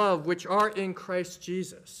and love which are in Christ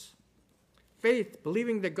Jesus. Faith,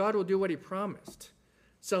 believing that God will do what he promised.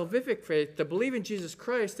 Salvific faith, to believe in Jesus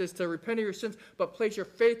Christ, is to repent of your sins, but place your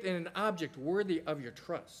faith in an object worthy of your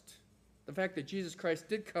trust. The fact that Jesus Christ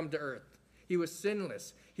did come to earth. He was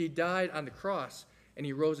sinless. He died on the cross, and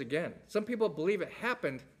he rose again. Some people believe it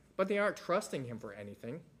happened, but they aren't trusting him for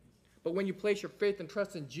anything. But when you place your faith and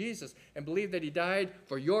trust in Jesus and believe that he died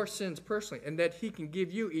for your sins personally and that he can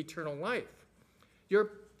give you eternal life,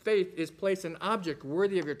 your faith is placed in an object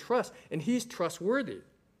worthy of your trust, and he's trustworthy.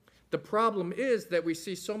 The problem is that we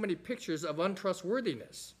see so many pictures of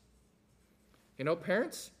untrustworthiness.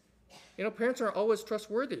 Parents aren't always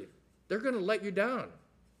trustworthy. They're going to let you down.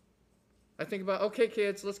 I think about, okay,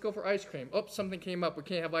 kids, let's go for ice cream. Oh, something came up. We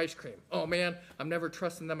can't have ice cream. Oh, man, I'm never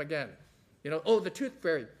trusting them again. The tooth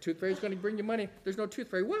fairy. Tooth fairy's going to bring you money. There's no tooth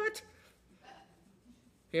fairy. What?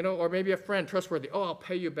 Or maybe a friend, trustworthy. Oh, I'll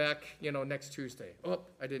pay you back, next Tuesday. Oh,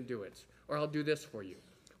 I didn't do it. Or I'll do this for you.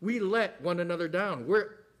 We let one another down.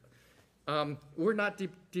 We're not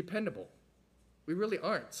dependable. We really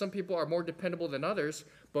aren't. Some people are more dependable than others,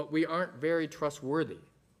 but we aren't very trustworthy.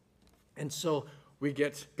 And so we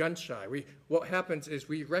get gun shy. What happens is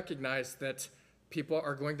we recognize that people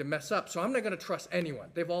are going to mess up. So I'm not going to trust anyone.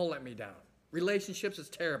 They've all let me down. Relationships is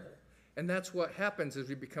terrible. And that's what happens is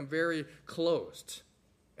we become very closed.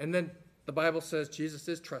 And then the Bible says Jesus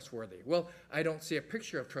is trustworthy. Well, I don't see a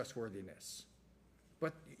picture of trustworthiness,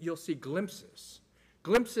 but you'll see glimpses.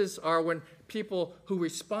 Glimpses are when people who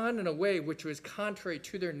respond in a way which was contrary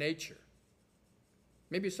to their nature.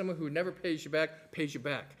 Maybe someone who never pays you back pays you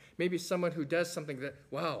back. Maybe someone who does something that,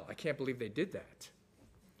 wow, I can't believe they did that.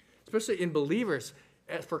 Especially in believers,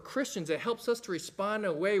 for Christians, it helps us to respond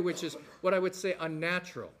in a way which is what I would say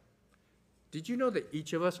unnatural. Did you know that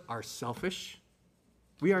each of us are selfish?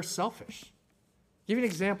 We are selfish. Give you an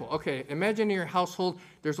example. Okay, imagine in your household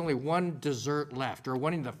there's only one dessert left or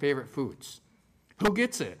one of the favorite foods. Who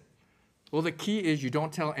gets it? Well, the key is you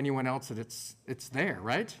don't tell anyone else that it's there,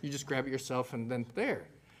 right? You just grab it yourself and then there.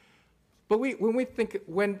 But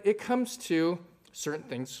when it comes to certain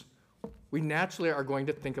things, we naturally are going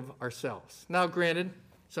to think of ourselves. Now, granted,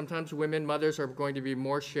 sometimes women, mothers are going to be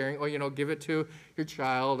more sharing. Oh, give it to your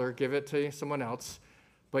child or give it to someone else.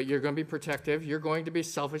 But you're going to be protective. You're going to be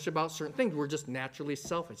selfish about certain things. We're just naturally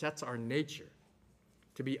selfish. That's our nature.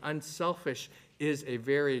 To be unselfish is a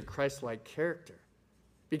very Christ-like character.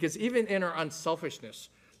 Because even in our unselfishness,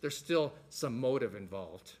 there's still some motive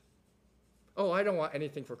involved. Oh, I don't want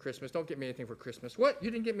anything for Christmas. Don't get me anything for Christmas. What? You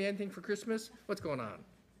didn't get me anything for Christmas? What's going on?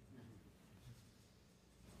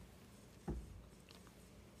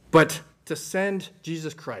 But to send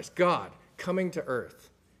Jesus Christ, God, coming to earth,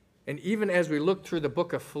 and even as we look through the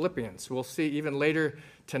book of Philippians, we'll see even later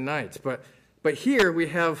tonight, but here we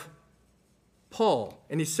have Paul,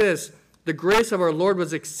 and he says, the grace of our Lord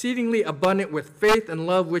was exceedingly abundant with faith and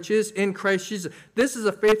love, which is in Christ Jesus. This is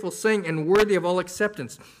a faithful saying and worthy of all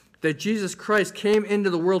acceptance, that Jesus Christ came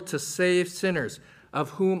into the world to save sinners,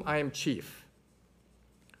 of whom I am chief.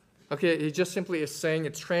 Okay, he just simply is saying,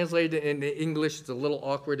 it's translated into English, it's a little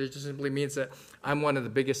awkward, it just simply means that I'm one of the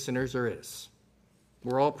biggest sinners there is.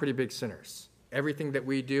 We're all pretty big sinners. Everything that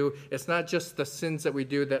we do, it's not just the sins that we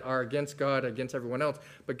do that are against God, against everyone else,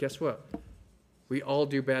 but guess what? We all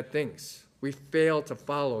do bad things. We fail to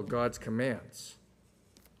follow God's commands.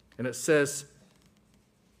 And it says,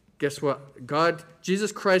 guess what?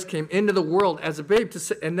 Jesus Christ came into the world as a babe,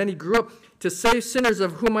 and then he grew up to save sinners,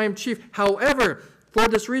 of whom I am chief. However, for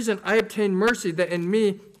this reason I obtained mercy, that in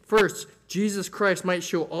me first Jesus Christ might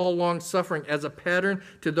show all long suffering as a pattern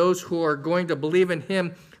to those who are going to believe in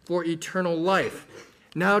him for eternal life.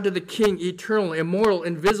 Now to the King, eternal, immortal,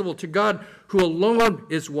 invisible, to God who alone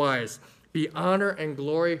is wise, be honor and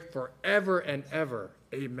glory forever and ever.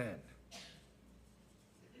 Amen.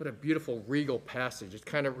 What a beautiful regal passage. It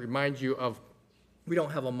kind of reminds you of, we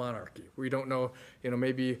don't have a monarchy. We don't know,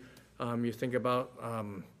 maybe you think about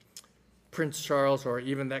Prince Charles or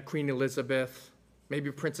even that Queen Elizabeth, maybe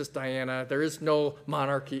Princess Diana. There is no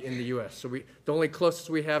monarchy in the U.S. So the only closest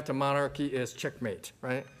we have to monarchy is checkmate,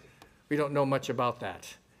 right? We don't know much about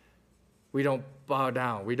that. We don't bow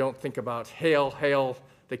down. We don't think about hail, hail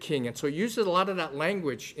the king. And so it uses a lot of that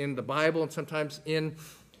language in the Bible and sometimes in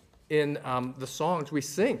the songs we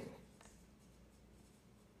sing.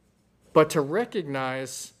 But to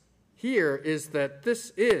recognize here is that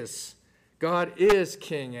God is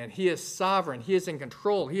king, and he is sovereign. He is in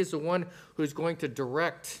control. He is the one who's going to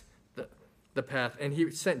direct the path. And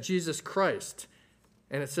he sent Jesus Christ.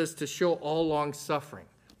 And it says to show all long suffering.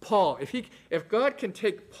 Paul, if God can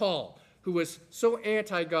take Paul, who was so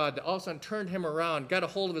anti-God that all of a sudden turned him around, got a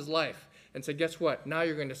hold of his life, and said, guess what? Now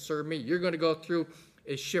you're going to serve me. You're going to go through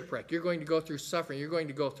a shipwreck. You're going to go through suffering. You're going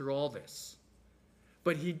to go through all this.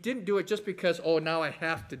 But he didn't do it just because, oh, now I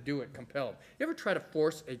have to do it, compelled. You ever try to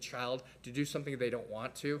force a child to do something they don't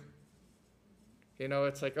want to? You know,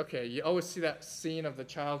 it's like, okay, you always see that scene of the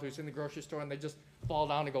child who's in the grocery store and they just fall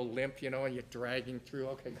down and go limp, and you're dragging through.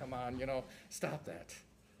 Okay, come on, stop that.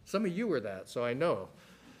 Some of you were that, so I know.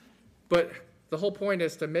 But the whole point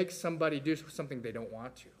is to make somebody do something they don't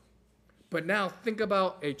want to. But now think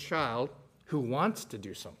about a child who wants to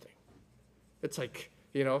do something. It's like,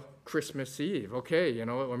 Christmas Eve, okay,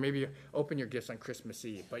 or maybe you open your gifts on Christmas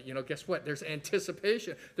Eve. But, guess what? There's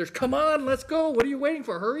anticipation. There's, come on, let's go. What are you waiting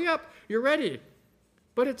for? Hurry up. You're ready.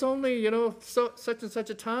 But it's only, such and such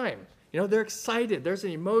a time. They're excited. There's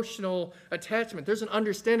an emotional attachment. There's an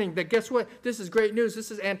understanding that, guess what? This is great news.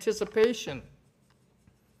 This is anticipation.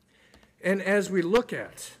 And as we look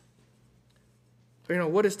at,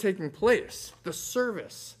 what is taking place, the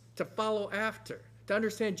service to follow after, to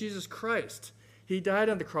understand Jesus Christ. He died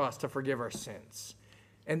on the cross to forgive our sins.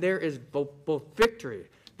 And there is both victory,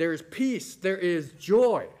 there is peace, there is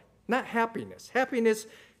joy, not happiness. Happiness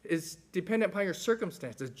is dependent upon your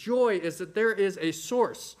circumstances. Joy is that there is a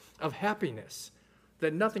source of happiness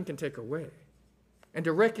that nothing can take away. And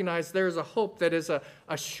to recognize there is a hope that is a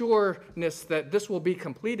sureness that this will be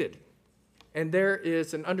completed. And there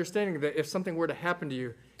is an understanding that if something were to happen to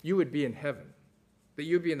you, you would be in heaven, that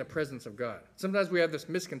you would be in the presence of God. Sometimes we have this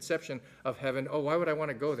misconception of heaven. Oh, why would I want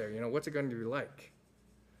to go there? What's it going to be like?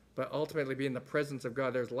 But ultimately, be in the presence of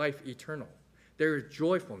God, there's life eternal. There is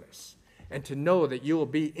joyfulness. And to know that you will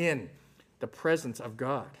be in the presence of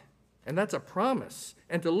God. And that's a promise.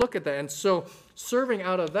 And to look at that. And so serving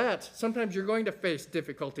out of that, sometimes you're going to face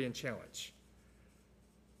difficulty and challenge.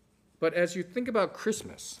 But as you think about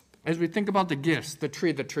Christmas, as we think about the gifts, the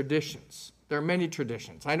tree, the traditions, there are many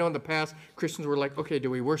traditions. I know in the past, Christians were like, okay, do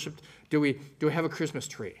we worship, do we have a Christmas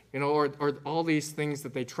tree? Or all these things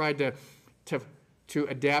that they tried to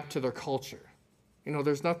adapt to their culture.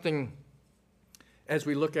 There's nothing, as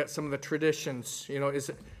we look at some of the traditions,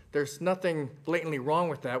 there's nothing blatantly wrong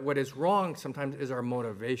with that. What is wrong sometimes is our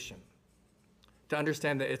motivation. To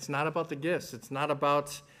understand that it's not about the gifts. It's not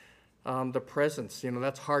about the presents.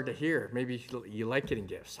 That's hard to hear. Maybe you like getting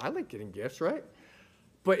gifts. I like getting gifts, right?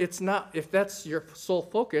 But it's not, if that's your sole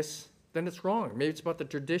focus, then it's wrong. Maybe it's about the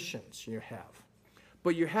traditions you have.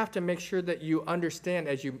 But you have to make sure that you understand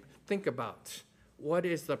as you think about what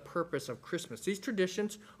is the purpose of Christmas. These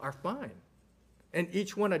traditions are fine. And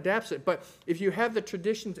each one adapts it. But if you have the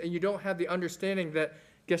traditions and you don't have the understanding that,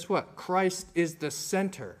 guess what? Christ is the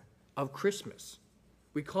center of Christmas.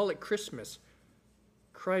 We call it Christmas,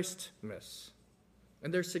 Christmas.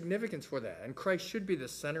 And there's significance for that. And Christ should be the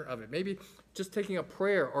center of it. Maybe just taking a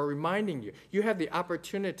prayer or reminding you. You have the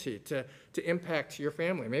opportunity to impact your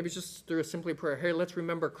family. Maybe just through a simply prayer. Hey, let's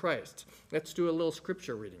remember Christ. Let's do a little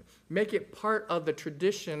scripture reading. Make it part of the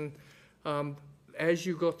tradition as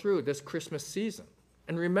you go through this Christmas season.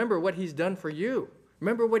 And remember what he's done for you.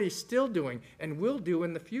 Remember what he's still doing and will do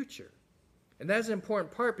in the future. And that's an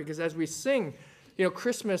important part because as we sing,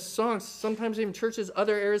 Christmas songs, sometimes even churches,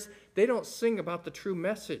 other areas, they don't sing about the true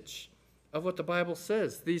message of what the Bible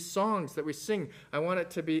says. These songs that we sing, I want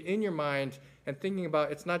it to be in your mind and thinking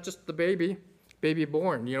about it's not just the baby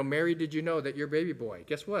born. Mary, did you know that you're baby boy?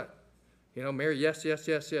 Guess what? Mary, yes.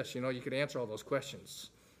 You could answer all those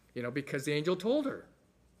questions, because the angel told her.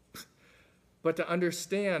 But to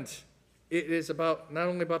understand, it is about not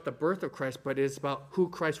only about the birth of Christ, but it is about who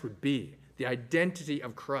Christ would be, the identity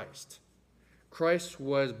of Christ. Christ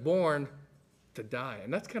was born to die,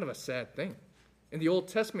 and that's kind of a sad thing. In the Old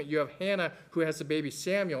Testament, you have Hannah who has the baby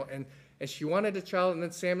Samuel, and she wanted a child, and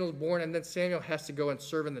then Samuel was born, and then Samuel has to go and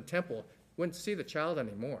serve in the temple. Wouldn't see the child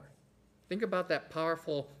anymore. Think about that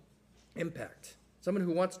powerful impact. Someone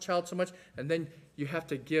who wants a child so much, and then you have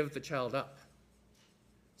to give the child up.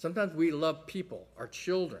 Sometimes we love people, our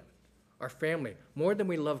children, our family, more than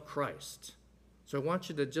we love Christ. So I want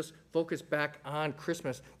you to just focus back on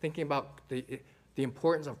Christmas, thinking about the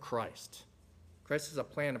importance of Christ. Christ is a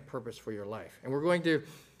plan and purpose for your life. And we're going to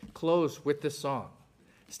close with this song.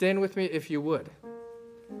 Stand with me if you would.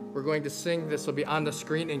 We're going to sing, this will be on the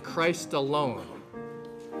screen, In Christ Alone.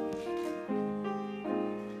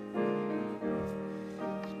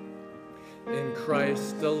 In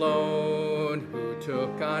Christ alone, who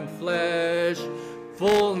took on flesh,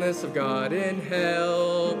 fullness of God in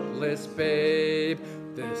helpless babe,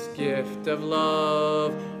 this gift of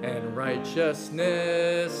love and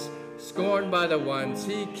righteousness, scorned by the ones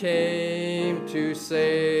he came to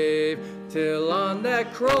save, till on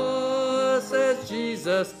that cross as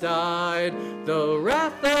Jesus died, the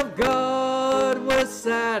wrath of God was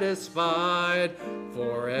satisfied,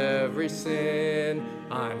 for every sin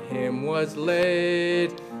on him was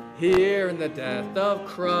laid. Here in the death of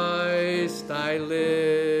Christ I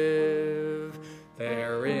live.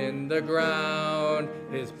 There in the ground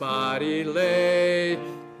his body lay,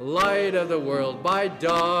 light of the world by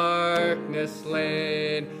darkness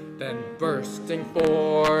slain, then bursting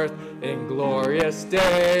forth in glorious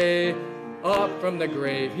day, up from the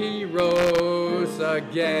grave he rose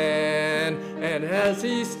again, and as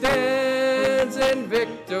he stands in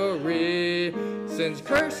victory, sin's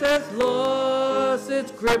curse has lost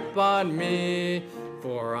its grip on me,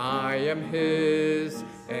 for I am his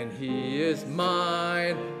and he is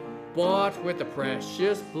mine, bought with the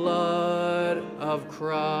precious blood of Christ.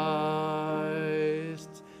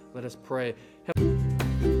 Let us pray.